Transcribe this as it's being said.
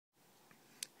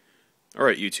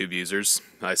Alright, YouTube users,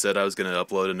 I said I was going to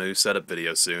upload a new setup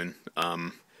video soon.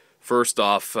 First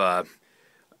off, I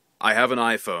have an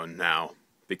iPhone now,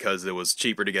 because it was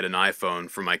cheaper to get an iPhone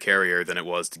from my carrier than it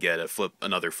was to get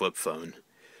another flip phone.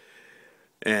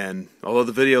 And although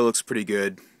the video looks pretty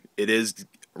good, it is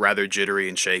rather jittery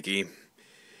and shaky.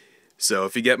 So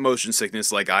if you get motion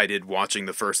sickness like I did watching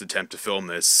the first attempt to film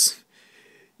this,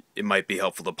 it might be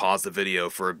helpful to pause the video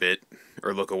for a bit,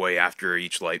 or look away after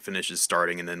each light finishes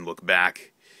starting and then look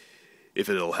back, if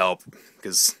it'll help,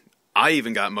 because I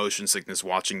even got motion sickness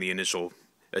watching the initial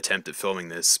attempt at filming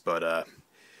this, but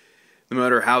no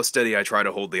matter how steady I try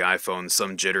to hold the iPhone,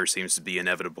 some jitter seems to be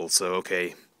inevitable, so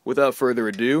okay, without further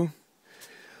ado,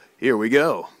 here we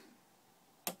go.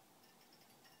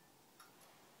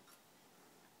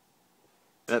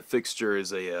 That fixture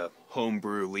is a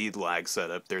homebrew lead lag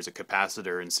setup. There's a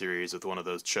capacitor in series with one of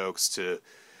those chokes to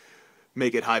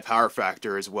make it high power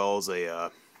factor, as well as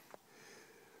a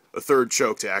third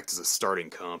choke to act as a starting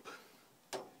comp.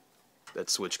 That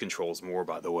switch controls more,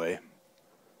 by the way.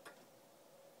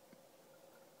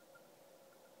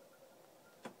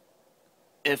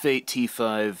 F8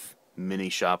 T5 mini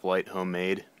shop light,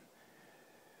 homemade.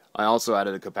 I also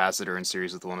added a capacitor in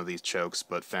series with one of these chokes,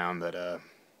 but found that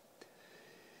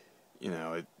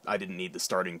I didn't need the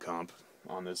starting comp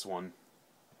on this one.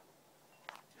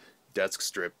 Desk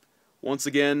strip. Once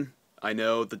again, I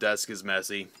know the desk is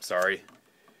messy. Sorry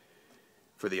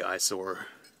for the eyesore.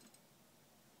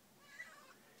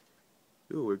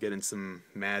 Ooh, we're getting some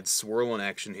mad swirling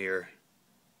action here.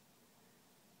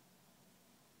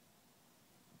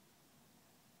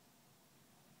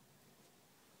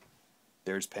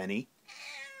 There's Penny.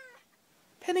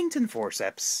 Pennington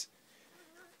forceps.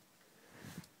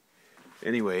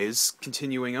 Anyways,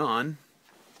 continuing on.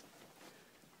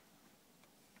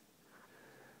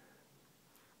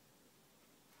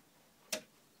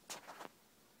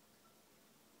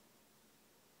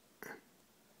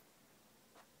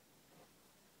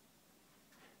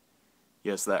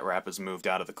 Yes, that wrap has moved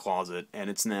out of the closet, and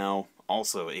it's now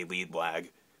also a lead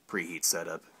lag preheat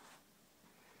setup.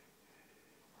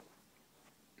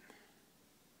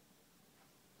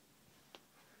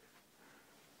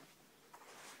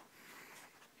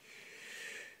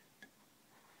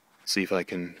 See if I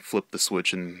can flip the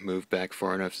switch and move back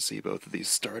far enough to see both of these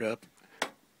start up.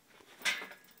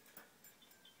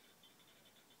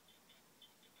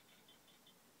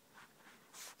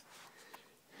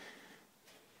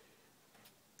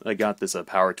 I got this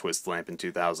power twist lamp in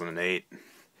 2008,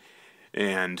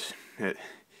 and it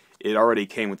already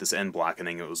came with this end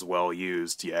blackening. It was well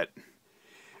used, yet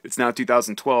it's now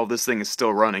 2012, this thing is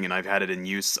still running, and I've had it in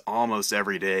use almost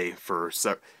every day for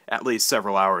at least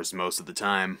several hours most of the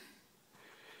time.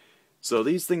 So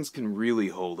these things can really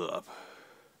hold up.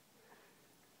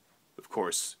 Of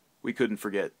course, we couldn't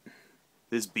forget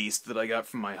this beast that I got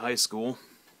from my high school.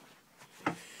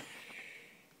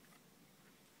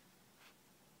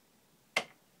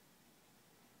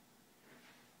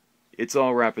 It's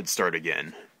all rapid start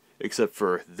again, except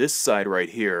for this side right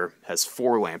here has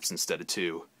 4 lamps instead of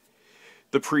 2.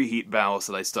 The preheat ballast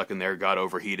that I stuck in there got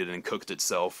overheated and cooked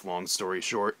itself, long story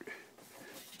short.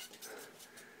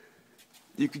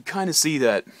 You can kind of see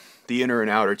that the inner and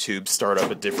outer tubes start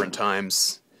up at different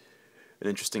times. An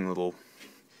interesting little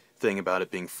thing about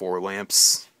it being 4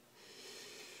 lamps.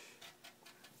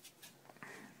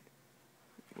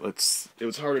 It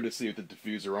was harder to see with the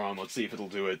diffuser on. Let's see if it'll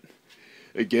do it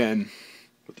again.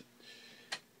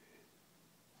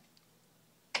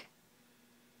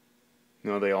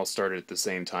 No, they all started at the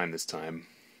same time this time.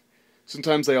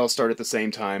 Sometimes they all start at the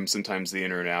same time, sometimes the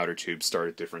inner and outer tubes start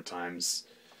at different times.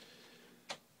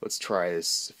 Let's try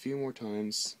this a few more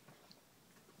times.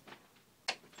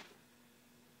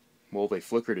 Well, they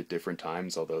flickered at different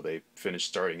times, although they finished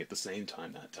starting at the same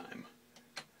time that time.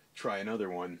 Try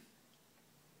another one.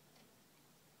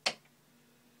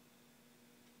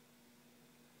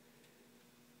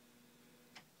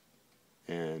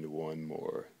 And one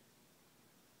more.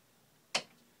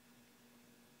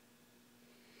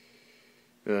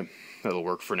 That'll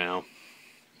work for now.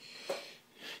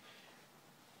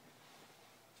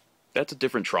 That's a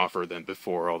different troffer than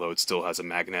before, although it still has a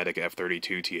magnetic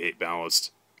F32 T8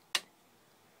 ballast.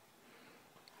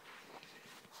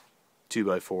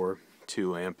 2x4,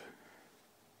 2 lamp.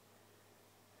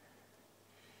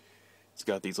 It's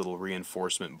got these little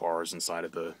reinforcement bars inside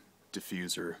of the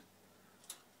diffuser.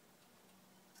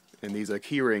 And these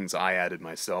key rings I added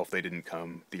myself. They didn't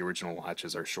come. The original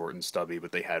latches are short and stubby,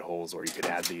 but they had holes where you could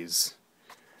add these.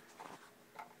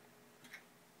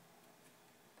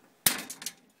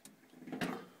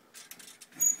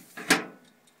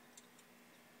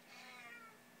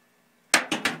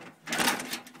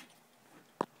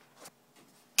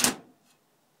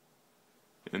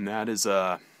 And that is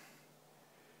my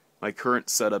current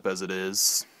setup as it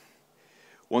is.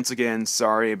 Once again,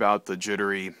 sorry about the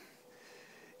jittery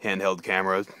handheld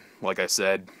camera. Like I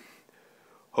said,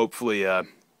 hopefully you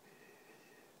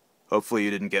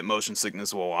didn't get motion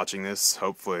sickness while watching this.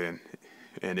 Hopefully,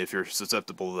 and if you're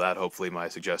susceptible to that, hopefully my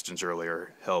suggestions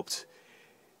earlier helped.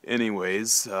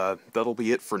 Anyways, that'll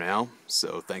be it for now,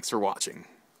 so thanks for watching.